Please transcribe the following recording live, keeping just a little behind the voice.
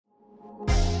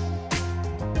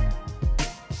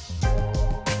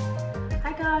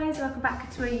guys, welcome back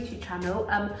to my YouTube channel.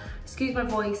 Excuse my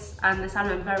voice and the sound.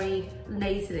 I'm very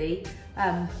nasally.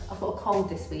 I've got a cold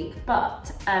this week,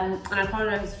 but and I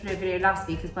apologise for no video last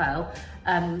week as well.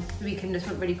 The weekend just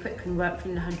went really quick and weren't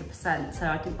feeling 100%, so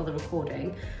I didn't bother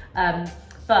recording.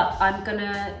 But I'm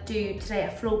gonna do today a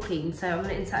floor clean, so I'm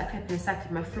gonna insert a clip in a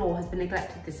second. My floor has been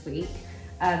neglected this week.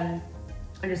 I'm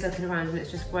just looking around and it's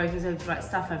just gross. There's loads of like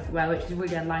stuff everywhere, which is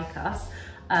really unlike us.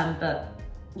 But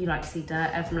you like to see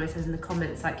dirt. Everyone always says in the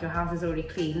comments like your house is already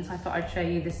clean, so I thought I'd show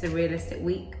you this is a realistic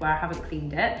week where I haven't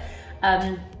cleaned it.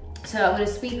 So I'm going to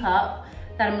sweep up,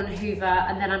 then I'm going to hoover,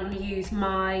 and then I'm going to use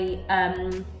my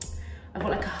I've got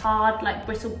like a hard like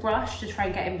brittle brush to try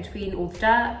and get in between all the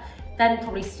dirt, then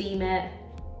probably steam it.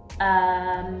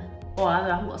 Or I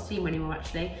haven't got a steamer anymore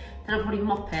actually. Then I'll probably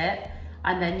mop it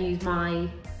and then use my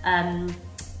I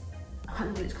can't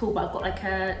remember what it's called, but I've got like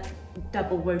a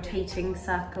double rotating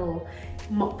circle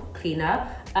mop cleaner.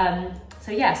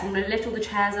 So yeah, so I'm going to lift all the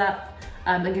chairs up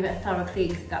and give it a thorough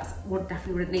clean. That's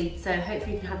definitely what it needs. So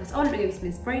hopefully you can have this on, it'll give you some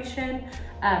inspiration,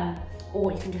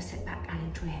 or you can just sit back and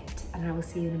enjoy it, and I will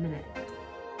see you in a minute.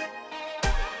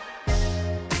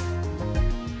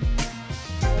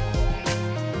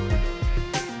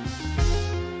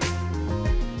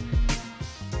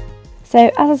 So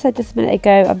as I said just a minute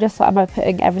ago, I'm just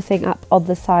putting everything up on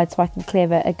the side so I can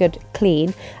give it a good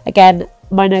clean. Again,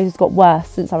 my nose has got worse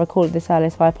since I recorded this earlier,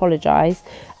 so I apologise.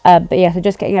 But yeah, so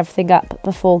just getting everything up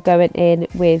before going in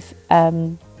with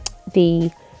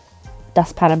the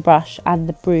dustpan and brush and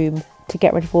the broom to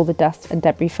get rid of all the dust and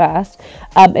debris first.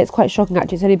 It's quite shocking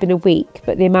actually, it's only been a week,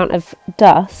 but the amount of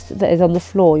dust that is on the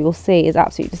floor you'll see is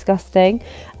absolutely disgusting.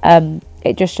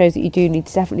 It just shows that you do need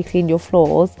to definitely clean your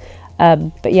floors.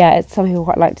 But yeah, some people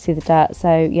quite like to see the dirt,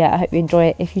 so yeah, I hope you enjoy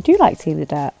it if you do like seeing the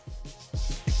dirt.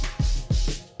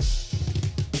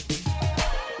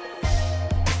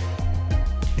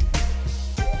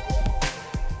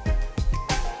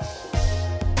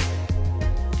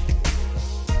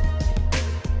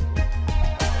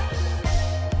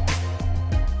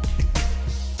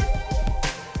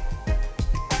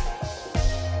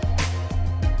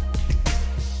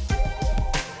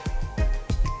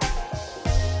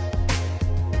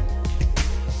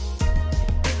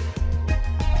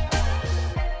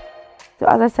 So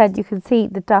as I said, you can see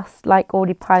the dust like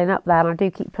already piling up there, and I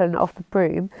do keep pulling it off the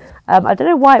broom. I don't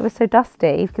know why it was so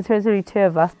dusty, because there's only two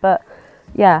of us, but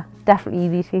yeah, definitely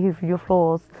you need to be hoovering your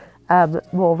floors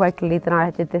more regularly than I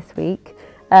did this week.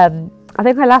 I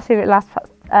think I last hoovered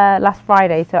it last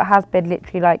Friday, so it has been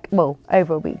literally like, well,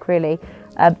 over a week really.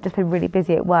 Just been really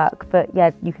busy at work, but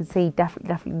yeah, you can see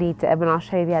definitely needs it. I mean, I'll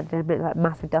show you the end in a minute, like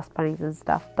massive dust bunnies and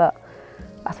stuff, but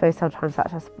I suppose sometimes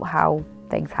that's just how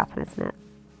things happen, isn't it?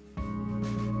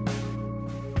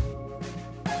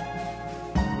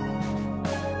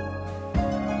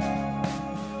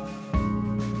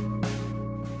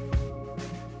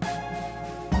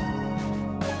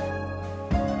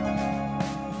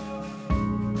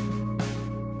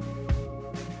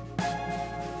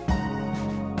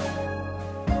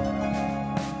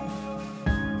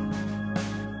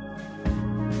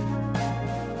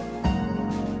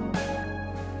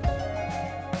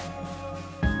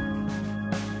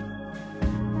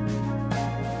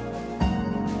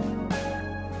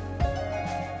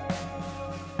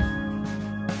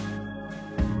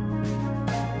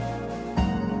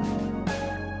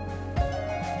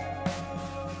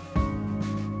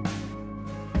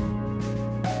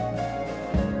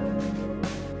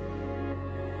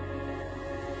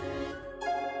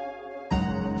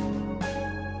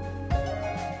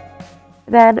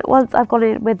 Then once I've gone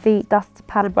in with the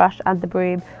dustpan and brush and the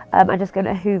broom, I'm just going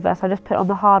to hoover. So I just put on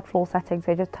the hard floor setting,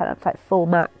 so just turn it up to like full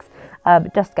max.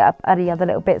 Just get up any other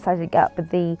little bits I didn't get up with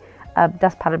the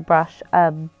dustpan and brush.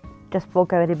 Just before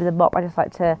going in with the mop, I just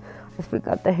like to bring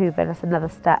up the hoover. That's another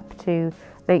step to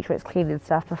make sure it's clean and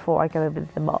stuff before I go in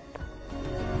with the mop.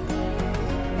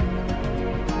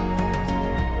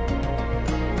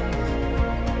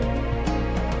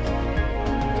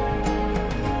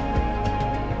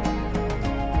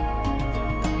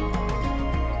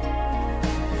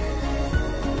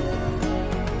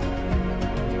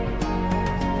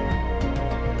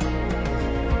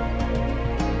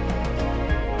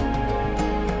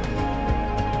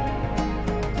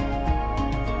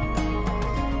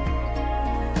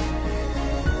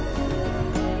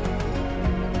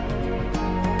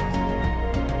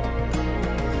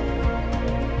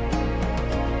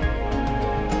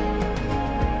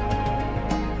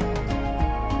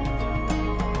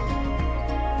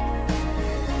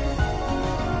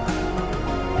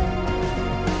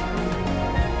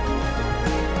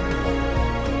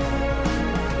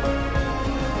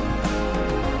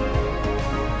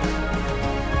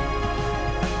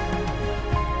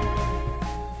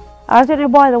 I don't know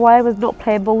why the wire was not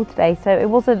playing ball today, so it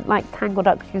wasn't like tangled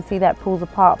up, because you can see that it pulls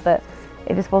apart, but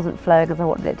it just wasn't flowing as I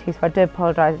wanted it to, so I do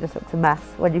apologise. It just looks a mess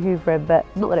when you're hoovering, but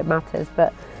not that it matters,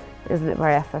 but isn't it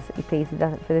very aesthetically pleasing,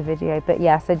 does it, for the video? But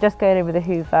yeah, so just going in with a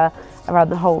hoover around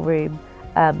the whole room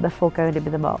before going in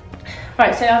with the mop.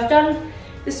 Right, so I've done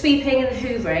the sweeping and the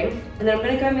hoovering, and then I'm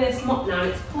going to go in with this mop now.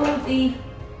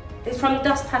 It's from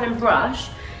Dustpan and Brush.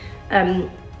 I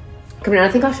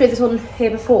think I showed this one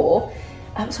here before.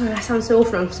 I'm sorry, I sound so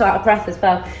awful, I'm so out of breath as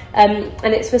well. And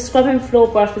it's for scrubbing floor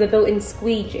brush with a built-in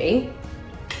squeegee.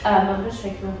 I'm just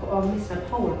shaking, I'm missing a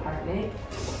pole apparently.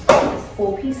 It's a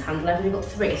 4-piece handle, I've only got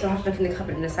 3, so I'll have to look in the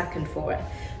cupboard in a second for it.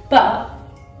 But,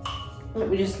 let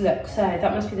me just look, so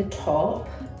that must be the top.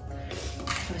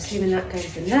 I'm assuming that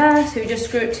goes in there, so we just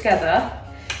screw it together.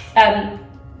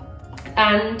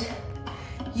 And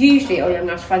usually, oh yeah, I'm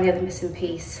gonna have to find the other missing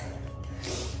piece.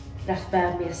 You'll have to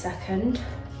bear with me a second.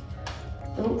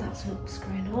 Oh, that's not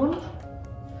screwing on.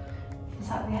 Is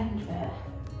that the end of it?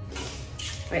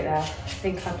 Right there, I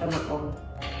think I've done that wrong.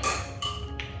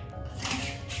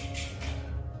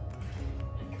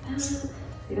 Like that. I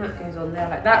think that goes on there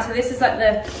like that. So this is like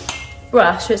the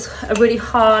brush, so it's a really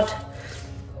hard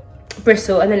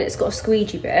bristle, and then it's got a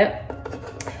squeegee bit.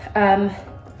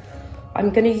 I'm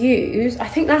gonna use, I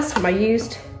think last time I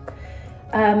used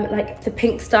like the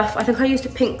pink stuff. I think I used a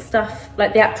pink stuff,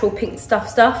 like the actual pink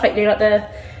stuff, like, you know, like the,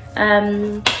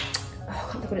 oh, I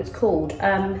can't think what it's called.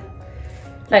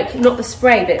 Like, not the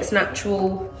spray, but it's an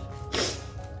actual,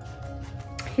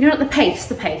 you know, not the paste,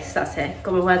 that's it.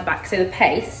 Got my word back, so the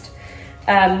paste.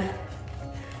 But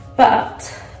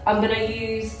I'm gonna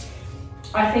use,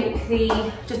 I think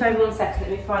just maybe 1 second,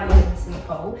 let me find the missing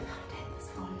bowl.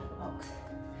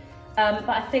 But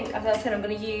I think, as I said, I'm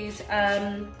gonna use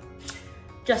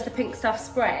just a pink stuff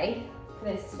spray for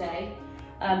this today,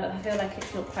 but I feel like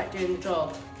it's not quite doing the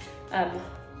job. I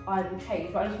will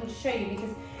change, but I just want to show you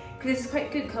because this is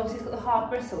quite good, because obviously it's got the hard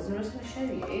bristles, and I'm just going to show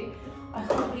you. I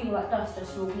can't believe all that dust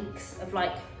just from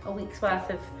a week's worth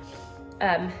of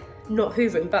not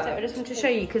hoovering, but so I just want to show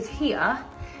you, because here,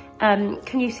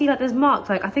 can you see like there's marks,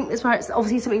 like I think this where it's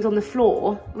obviously something's on the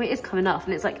floor. I mean, it is coming off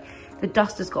and it's like the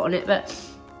dust has got on it, but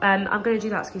I'm going to do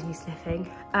that, excuse me sniffing.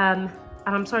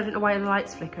 And I'm sorry, I don't know why the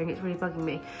light's flickering, it's really bugging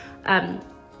me.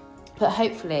 But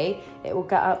hopefully it will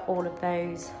get up all of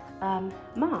those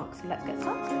marks. So let's get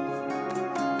started.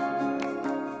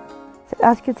 So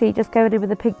as you can see, just going in with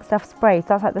the pink stuff spray, so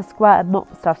that's like the squirt and mop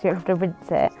stuff, so you don't have to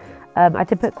rinse it. I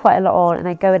did put quite a lot on, and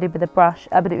then going in with a brush,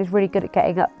 and it was really good at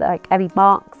getting up like any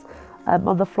marks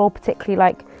on the floor, particularly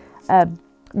like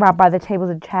round by the tables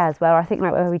and chairs, where I think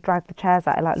like when we drag the chairs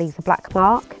out, it like leaves a black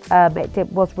mark.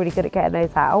 Was really good at getting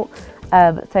those out.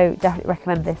 So definitely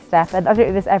recommend this step, and I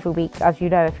do this every week, as you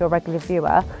know if you're a regular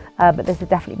viewer, but this is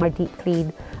definitely my deep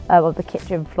clean of the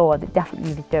kitchen floor that definitely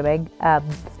needed doing,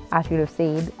 as you'll have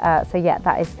seen. So yeah,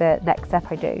 that is the next step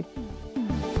I do.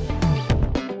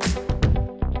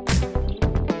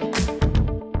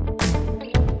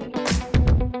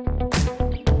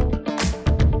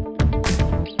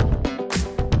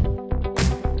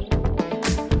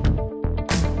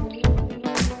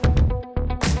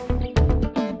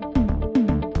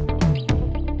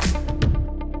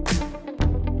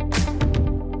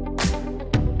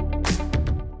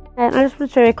 And I just want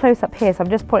to show you a close up here, so I'm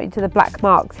just pointing to the black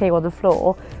marks here on the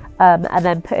floor, and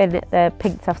then putting the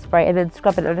pink stuff spray and then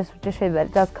scrubbing it. I just want to show you that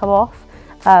it does come off,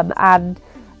 and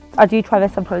I do try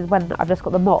this sometimes when I've just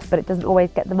got the mop, but it doesn't always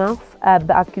get them off.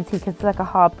 But as you can see, because it's like a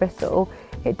hard bristle,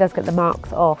 it does get the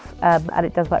marks off, and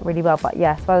it does work really well. But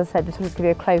yeah, so as I said, just want to give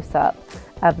you a close up.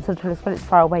 Sometimes when it's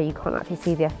far away, you can't actually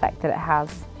see the effect that it has.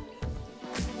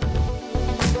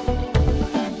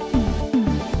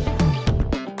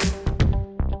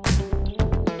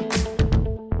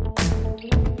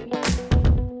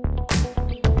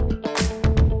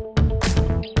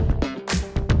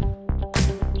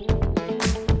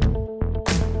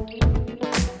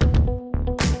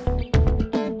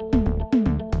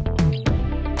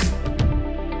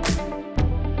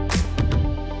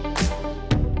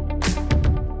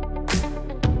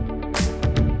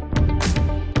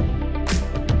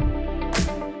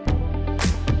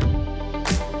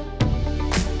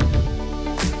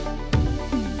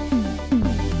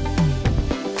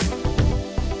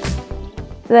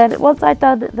 So then once I'd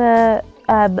done the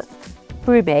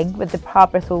brooming with the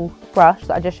hard bristle brush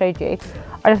that I just showed you,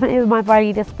 I just went in with my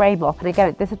Vyleda spray mop, and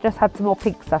again this has just had some more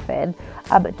pink stuff in,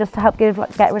 just to help get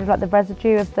rid of like the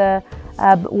residue of the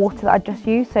water that I just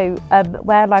used. So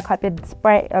where like I've been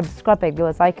scrubbing, there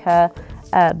was like a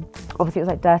obviously it was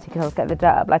like dirty because I was getting the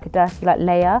dirt up, like a dirty like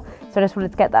layer. So I just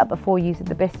wanted to get that before using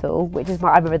the Bissell, which is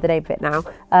I remember the name of it now,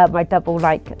 my double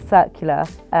like circular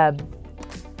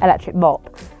electric mop,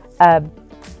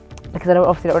 because I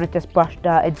obviously don't want to just brush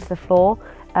dirt into the floor.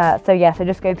 So yeah, so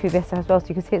just going through this as well, so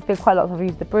you can see it's been quite a lot. I've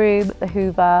used the broom, the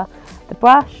hoover, the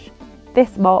brush,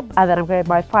 this mop, and then I'm going to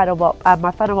my final mop.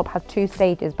 My final mop has 2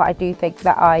 stages, but I do think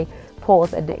that I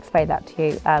pause and explain that to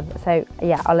you. So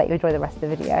yeah, I'll let you enjoy the rest of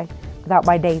the video without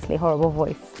my nasally horrible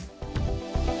voice.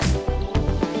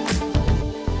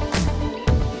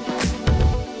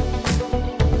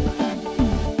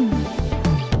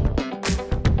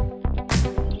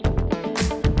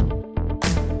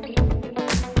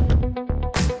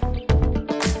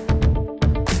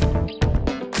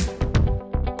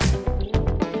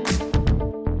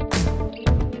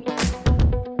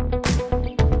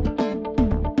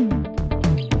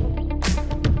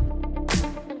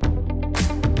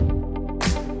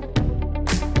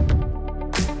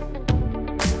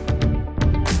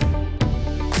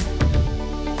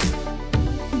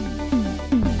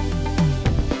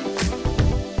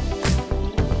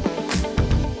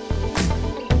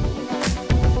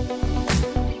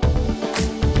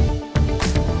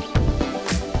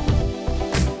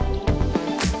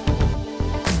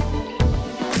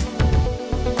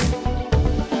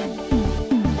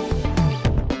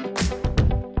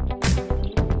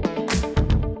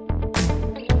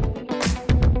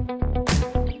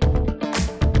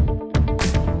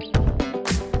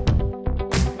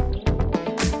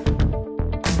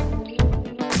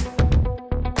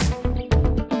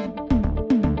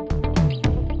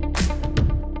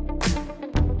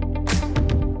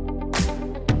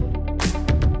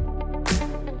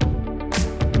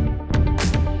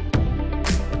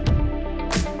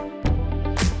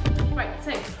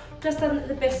 Just done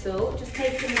the Bissell, just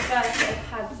taking the first bit of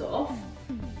pads off.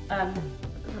 That's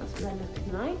what they're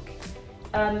looking like.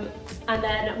 And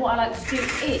then what I like to do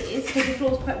is, because the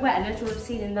floor's quite wet, and as you would have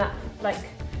seen in that, like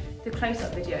the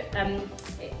close-up video,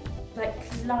 it like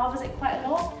lavas it quite a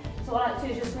lot. So what I like to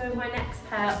do is just go with my next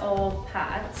pair of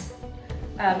pads,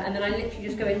 and then I literally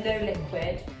just go in no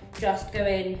liquid, just go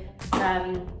in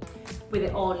with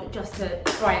it on just to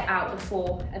dry it out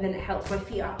before, and then it helps. My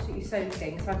feet are absolutely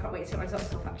soaking, so I can't wait to get my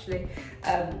socks off actually.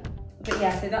 But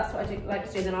yeah, so that's what I do, like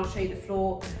to do, and then I'll show you the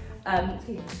floor. And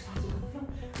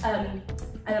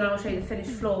then I'll show you the finished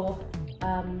floor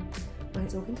when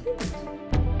it's all completed.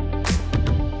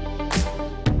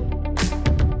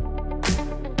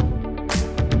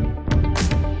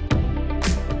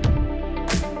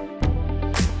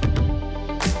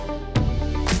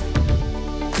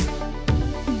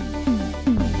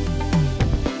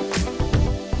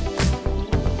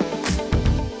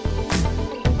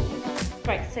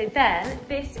 Right, so then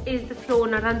this is the floor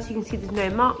now done, so you can see there's no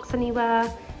marks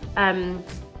anywhere.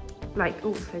 Like,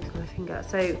 oh, focus on my finger.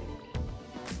 So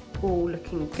all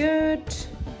looking good.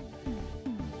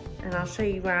 And I'll show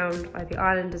you around by the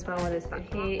island as well.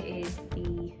 Here is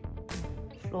the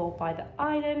floor by the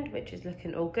island, which is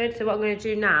looking all good. So what I'm going to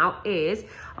do now is,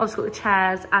 I've just got the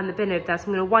chairs and the bin over there, so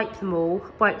I'm going to wipe them all,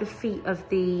 wipe the feet of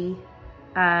the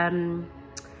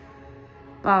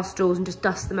bar stools and just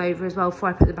dust them over as well before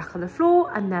I put them back on the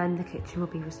floor, and then the kitchen will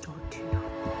be restored to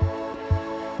normal.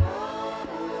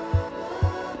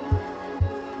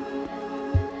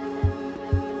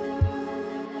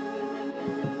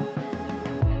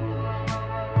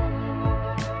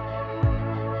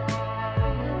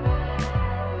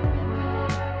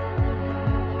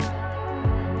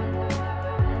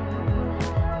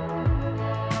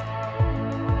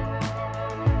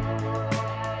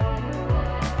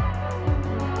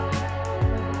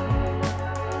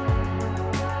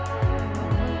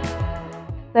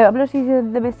 So I'm just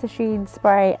using the Mr. Sheen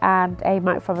spray and a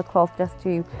microfiber cloth just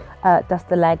to dust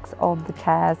the legs on the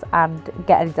chairs and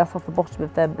get any dust off the bottom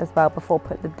of them as well before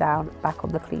putting them down back on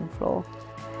the clean floor.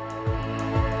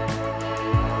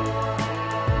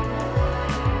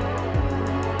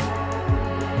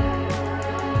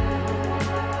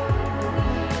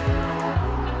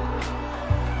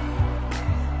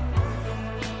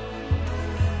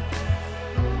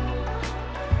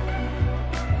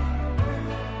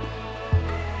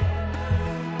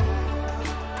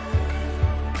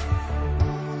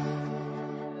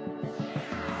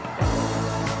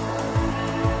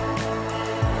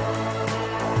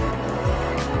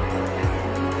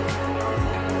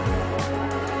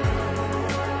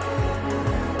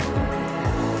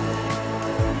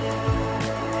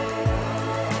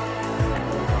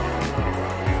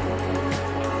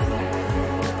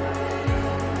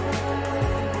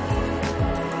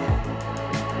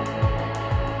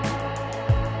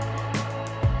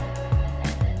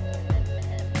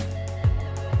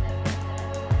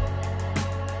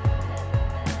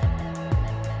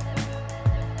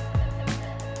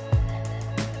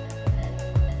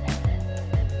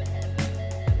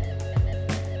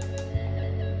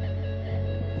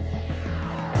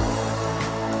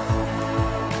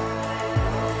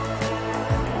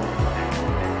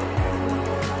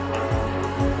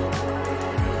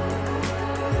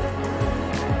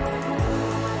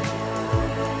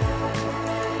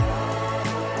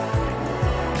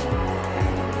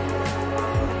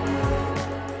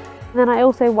 And then I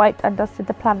also wiped and dusted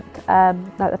the plant,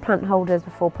 like the plant holders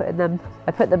before putting them.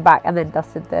 I put them back and then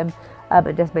dusted them,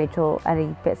 and just made sure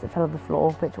any bits that fell on the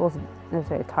floor, which wasn't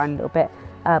necessarily a tiny little bit,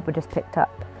 were just picked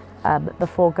up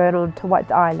before going on to wipe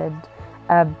the island.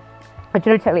 I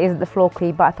generally technically isn't the floor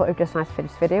clean, but I thought it was just nice to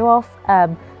finish the video off.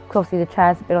 Because obviously the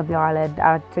chairs have been on the island,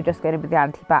 so just going in with the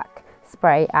anti-bac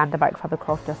spray and a microfiber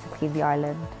cloth just to clean the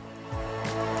island.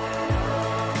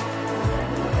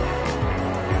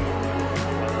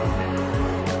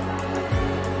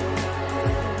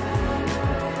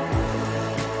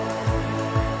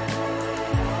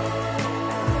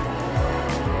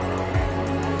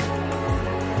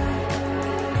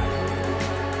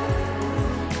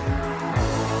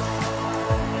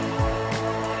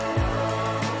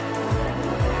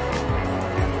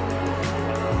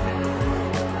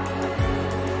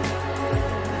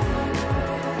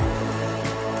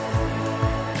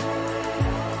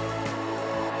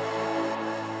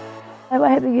 So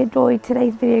I hope that you enjoyed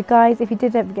today's video, guys. If you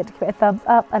did, don't forget to give it a thumbs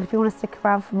up, and if you want to stick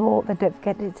around for more, then don't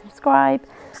forget to subscribe,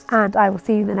 and I will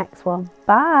see you in the next one.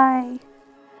 Bye.